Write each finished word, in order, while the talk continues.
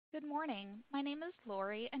Good morning. My name is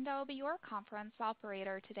Lori, and I will be your conference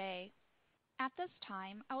operator today. At this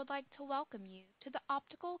time, I would like to welcome you to the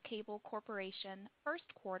Optical Cable Corporation First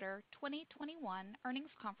Quarter 2021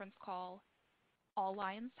 Earnings Conference Call. All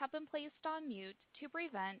lines have been placed on mute to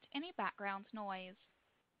prevent any background noise.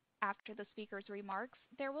 After the speaker's remarks,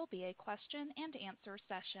 there will be a question-and-answer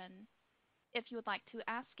session. If you would like to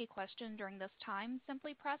ask a question during this time,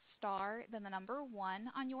 simply press star, then the number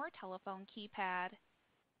 1 on your telephone keypad.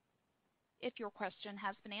 If your question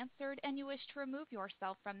has been answered and you wish to remove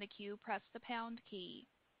yourself from the queue, press the pound key.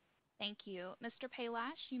 Thank you. Mr.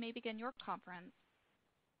 Palash, you may begin your conference.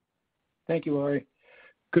 Thank you, Lori.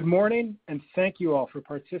 Good morning, and thank you all for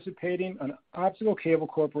participating on Optical Cable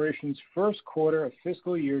Corporation's first quarter of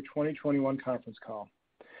fiscal year 2021 conference call.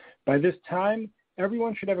 By this time,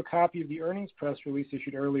 everyone should have a copy of the earnings press release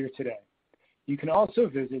issued earlier today. You can also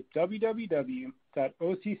visit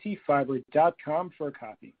www.occfiber.com for a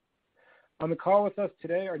copy. On the call with us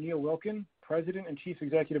today are Neil Wilkin, President and Chief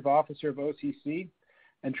Executive Officer of OCC,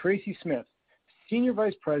 and Tracy Smith, Senior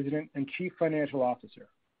Vice President and Chief Financial Officer.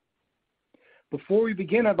 Before we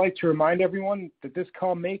begin, I'd like to remind everyone that this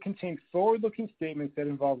call may contain forward-looking statements that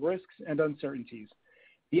involve risks and uncertainties.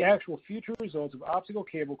 The actual future results of Optical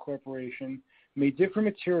Cable Corporation may differ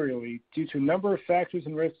materially due to a number of factors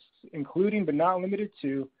and risks, including but not limited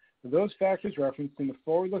to those factors referenced in the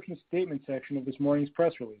forward-looking statement section of this morning's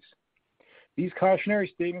press release. These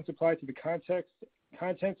cautionary statements apply to the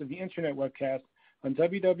contents of the internet webcast on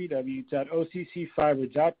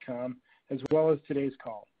www.occfiber.com as well as today's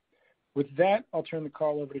call. With that, I'll turn the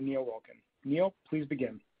call over to Neil Wilkin. Neil, please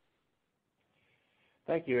begin.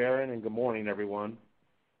 Thank you, Aaron, and good morning, everyone.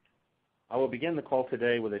 I will begin the call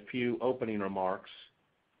today with a few opening remarks.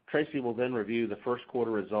 Tracy will then review the first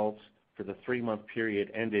quarter results for the 3-month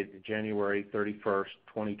period ended January 31st,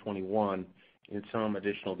 2021 in some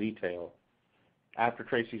additional detail. After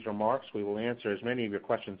Tracy's remarks, we will answer as many of your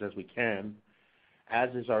questions as we can. As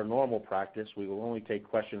is our normal practice, we will only take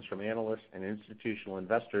questions from analysts and institutional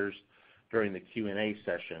investors during the Q&A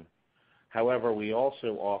session. However, we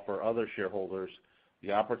also offer other shareholders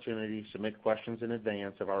the opportunity to submit questions in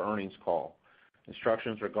advance of our earnings call.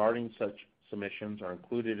 Instructions regarding such submissions are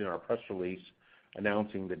included in our press release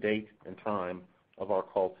announcing the date and time of our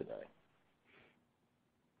call today.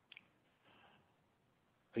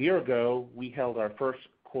 A year ago, we held our first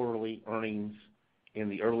quarterly earnings in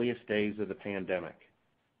the earliest days of the pandemic.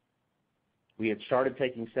 We had started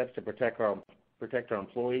taking steps to protect our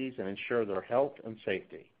employees and ensure their health and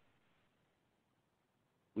safety.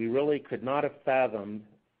 We really could not have fathomed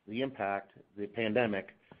the impact the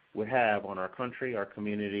pandemic would have on our country, our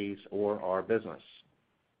communities, or our business.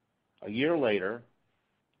 A year later,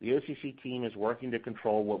 the OCC team is working to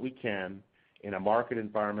control what we can in a market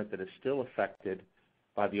environment that is still affected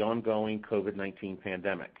by the ongoing COVID-19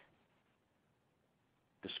 pandemic.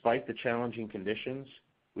 Despite the challenging conditions,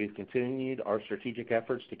 we've continued our strategic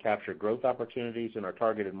efforts to capture growth opportunities in our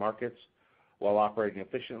targeted markets while operating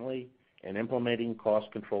efficiently and implementing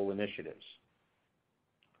cost control initiatives.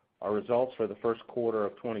 Our results for the first quarter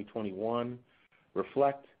of 2021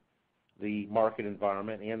 reflect the market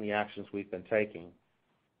environment and the actions we've been taking.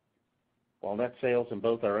 While net sales in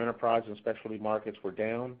both our enterprise and specialty markets were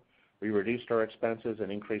down, we reduced our expenses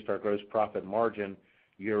and increased our gross profit margin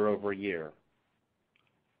year over year.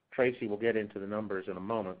 Tracy will get into the numbers in a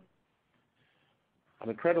moment. I'm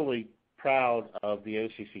incredibly proud of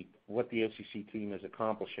what the OCC team is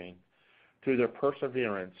accomplishing. Through their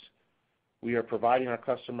perseverance, we are providing our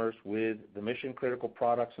customers with the mission-critical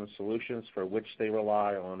products and solutions for which they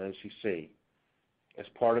rely on OCC. As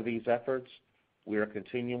part of these efforts, we have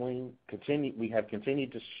continued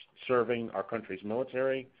to serving our country's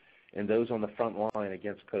military and those on the front line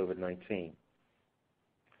against COVID-19.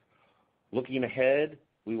 Looking ahead,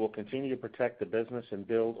 we will continue to protect the business and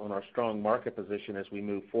build on our strong market position as we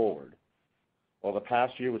move forward. While the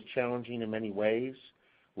past year was challenging in many ways,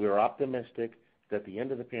 we are optimistic that the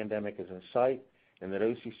end of the pandemic is in sight and that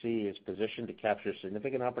OCC is positioned to capture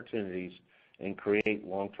significant opportunities and create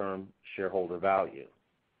long-term shareholder value.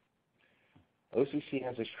 OCC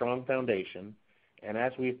has a strong foundation and,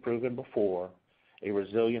 as we've proven before, a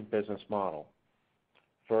resilient business model.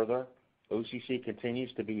 Further, OCC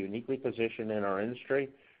continues to be uniquely positioned in our industry,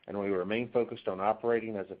 and we remain focused on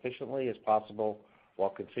operating as efficiently as possible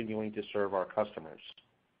while continuing to serve our customers.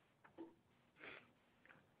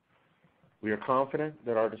 We are confident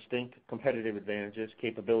that our distinct competitive advantages,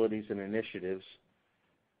 capabilities, and initiatives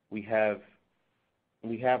we have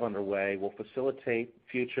underway will facilitate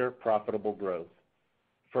future profitable growth,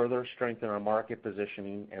 further strengthen our market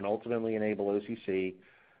positioning, and ultimately enable OCC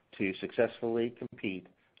to successfully compete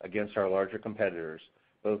against our larger competitors,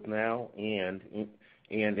 both now and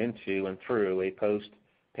into and through a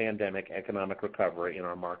post-pandemic economic recovery in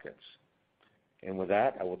our markets. And with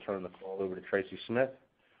that, I will turn the call over to Tracy Smith,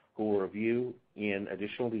 who will review in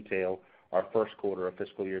additional detail our first quarter of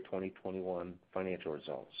fiscal year 2021 financial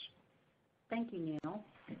results. Thank you, Neil.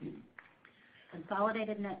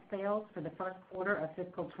 Consolidated net sales for the first quarter of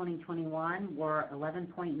fiscal 2021 were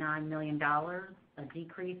 $11.9 million, a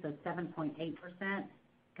decrease of 7.8%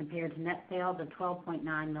 compared to net sales of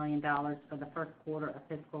 $12.9 million for the first quarter of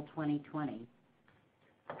fiscal 2020.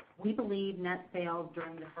 We believe net sales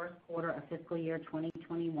during the first quarter of fiscal year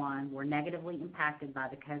 2021 were negatively impacted by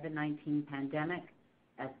the COVID-19 pandemic,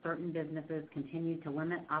 as certain businesses continued to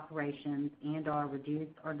limit operations and/or reduce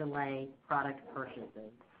or delay product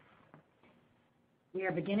purchases. We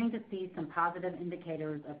are beginning to see some positive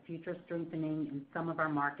indicators of future strengthening in some of our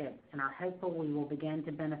markets and are hopeful we will begin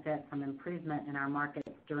to benefit from improvement in our markets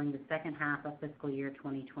during the second half of fiscal year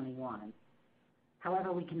 2021.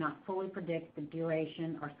 However, we cannot fully predict the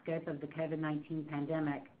duration or scope of the COVID-19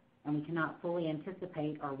 pandemic, and we cannot fully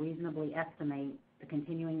anticipate or reasonably estimate the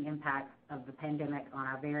continuing impacts of the pandemic on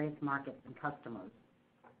our various markets and customers.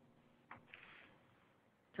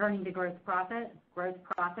 Turning to gross profit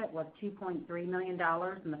was $2.3 million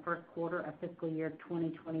in the first quarter of fiscal year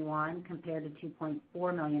 2021 compared to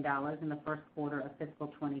 $2.4 million in the first quarter of fiscal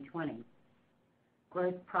 2020.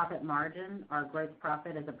 Gross profit margin, or gross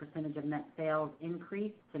profit as a percentage of net sales,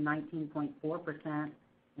 increased to 19.4%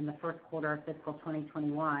 in the first quarter of fiscal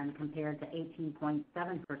 2021 compared to 18.7%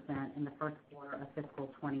 in the first quarter of fiscal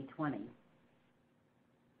 2020.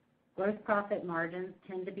 Gross profit margins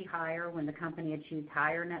tend to be higher when the company achieves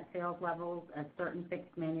higher net sales levels, as certain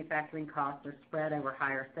fixed manufacturing costs are spread over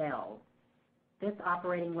higher sales. This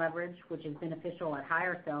operating leverage, which is beneficial at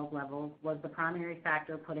higher sales levels, was the primary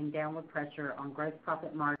factor putting downward pressure on gross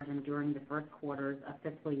profit margin during the first quarters of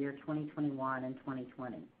fiscal year 2021 and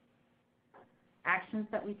 2020. Actions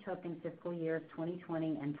that we took in fiscal years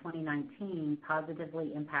 2020 and 2019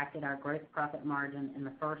 positively impacted our gross profit margin in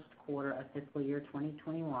the first quarter of fiscal year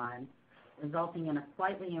 2021, resulting in a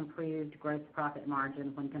slightly improved gross profit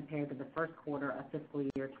margin when compared to the first quarter of fiscal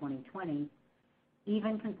year 2020,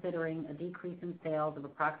 even considering a decrease in sales of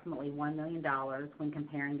approximately $1 million when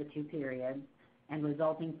comparing the two periods and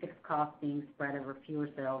resulting fixed costs being spread over fewer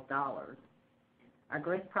sales dollars. Our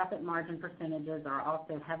gross profit margin percentages are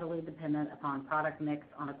also heavily dependent upon product mix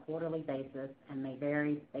on a quarterly basis and may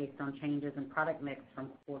vary based on changes in product mix from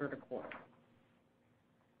quarter to quarter.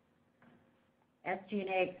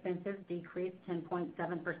 SG&A expenses decreased 10.7%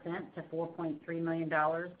 to $4.3 million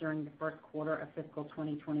during the first quarter of fiscal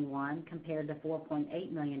 2021 compared to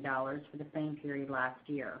 $4.8 million for the same period last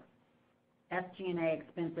year. SG&A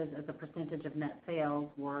expenses as a percentage of net sales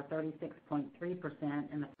were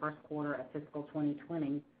 36.3% in the first quarter of fiscal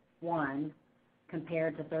 2021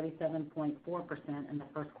 compared to 37.4% in the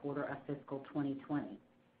first quarter of fiscal 2020.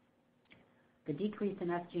 The decrease in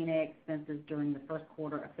SG&A expenses during the first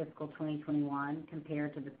quarter of fiscal 2021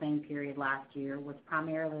 compared to the same period last year was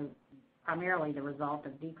primarily the result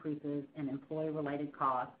of decreases in employee-related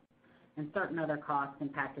costs and certain other costs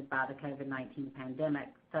impacted by the COVID-19 pandemic,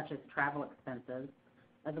 such as travel expenses,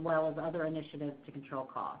 as well as other initiatives to control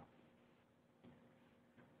costs.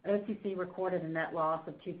 OCC recorded a net loss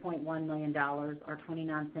of $2.1 million, or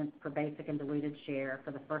 29 cents per basic and diluted share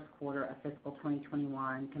for the first quarter of fiscal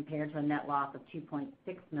 2021, compared to a net loss of $2.6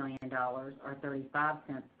 million, or 35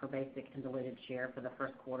 cents per basic and diluted share for the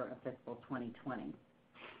first quarter of fiscal 2020.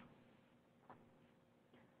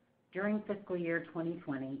 During fiscal year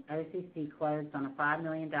 2020, OCC closed on a $5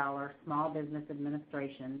 million Small Business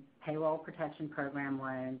Administration Payroll Protection Program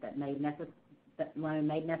loan made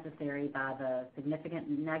necessary by the significant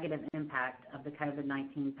negative impact of the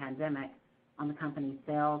COVID-19 pandemic on the company's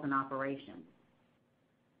sales and operations.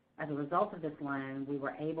 As a result of this loan, we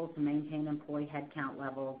were able to maintain employee headcount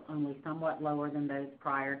levels only somewhat lower than those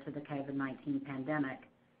prior to the COVID-19 pandemic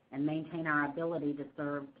and maintain our ability to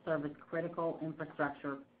service critical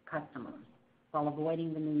infrastructure customers while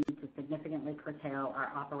avoiding the need to significantly curtail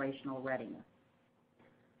our operational readiness.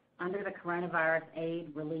 Under the Coronavirus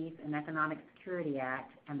Aid, Relief, and Economic Security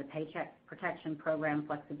Act and the Paycheck Protection Program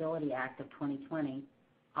Flexibility Act of 2020,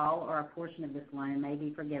 all or a portion of this loan may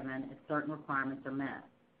be forgiven if certain requirements are met.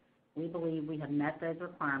 We believe we have met those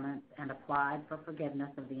requirements and applied for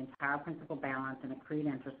forgiveness of the entire principal balance and accrued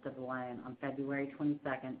interest of the loan on February 22,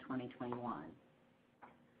 2021.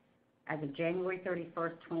 As of January 31,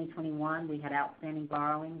 2021, we had outstanding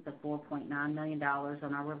borrowings of $4.9 million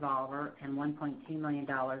on our revolver and $1.2 million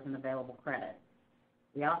in available credit.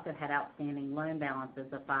 We also had outstanding loan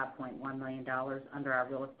balances of $5.1 million under our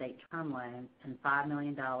real estate term loans and $5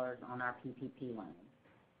 million on our PPP loans.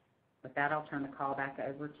 With that, I'll turn the call back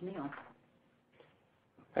over to Neil.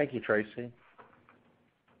 Thank you, Tracy.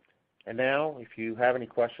 And now, if you have any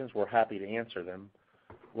questions, we're happy to answer them.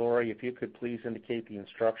 Lori, if you could please indicate the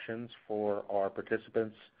instructions for our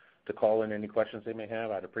participants to call in any questions they may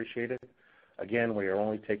have, I'd appreciate it. Again, we are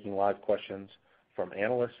only taking live questions from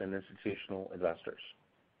analysts and institutional investors.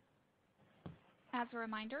 As a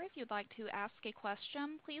reminder, if you'd like to ask a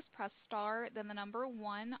question, please press star, then the number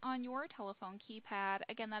 1 on your telephone keypad.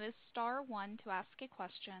 Again, that is star 1 to ask a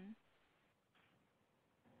question.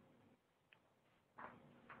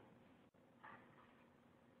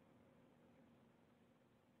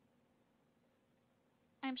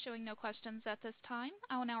 I'm showing no questions at this time.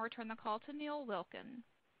 I will now return the call to Neil Wilkin.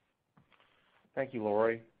 Thank you,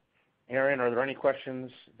 Lori. Aaron, are there any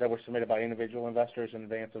questions that were submitted by individual investors in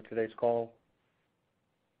advance of today's call?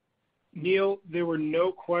 Neil, there were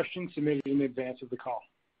no questions submitted in advance of the call.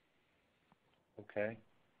 Okay.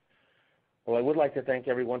 Well, I would like to thank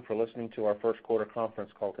everyone for listening to our first quarter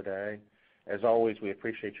conference call today. As always, we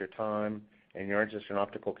appreciate your time and your interest in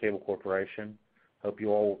Optical Cable Corporation. Hope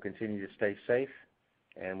you all will continue to stay safe,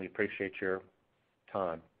 and we appreciate your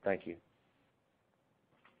time. Thank you.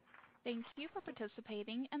 Thank you for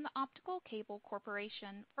participating in the Optical Cable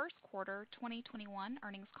Corporation First Quarter 2021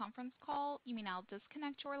 Earnings Conference Call. You may now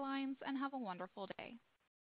disconnect your lines and have a wonderful day.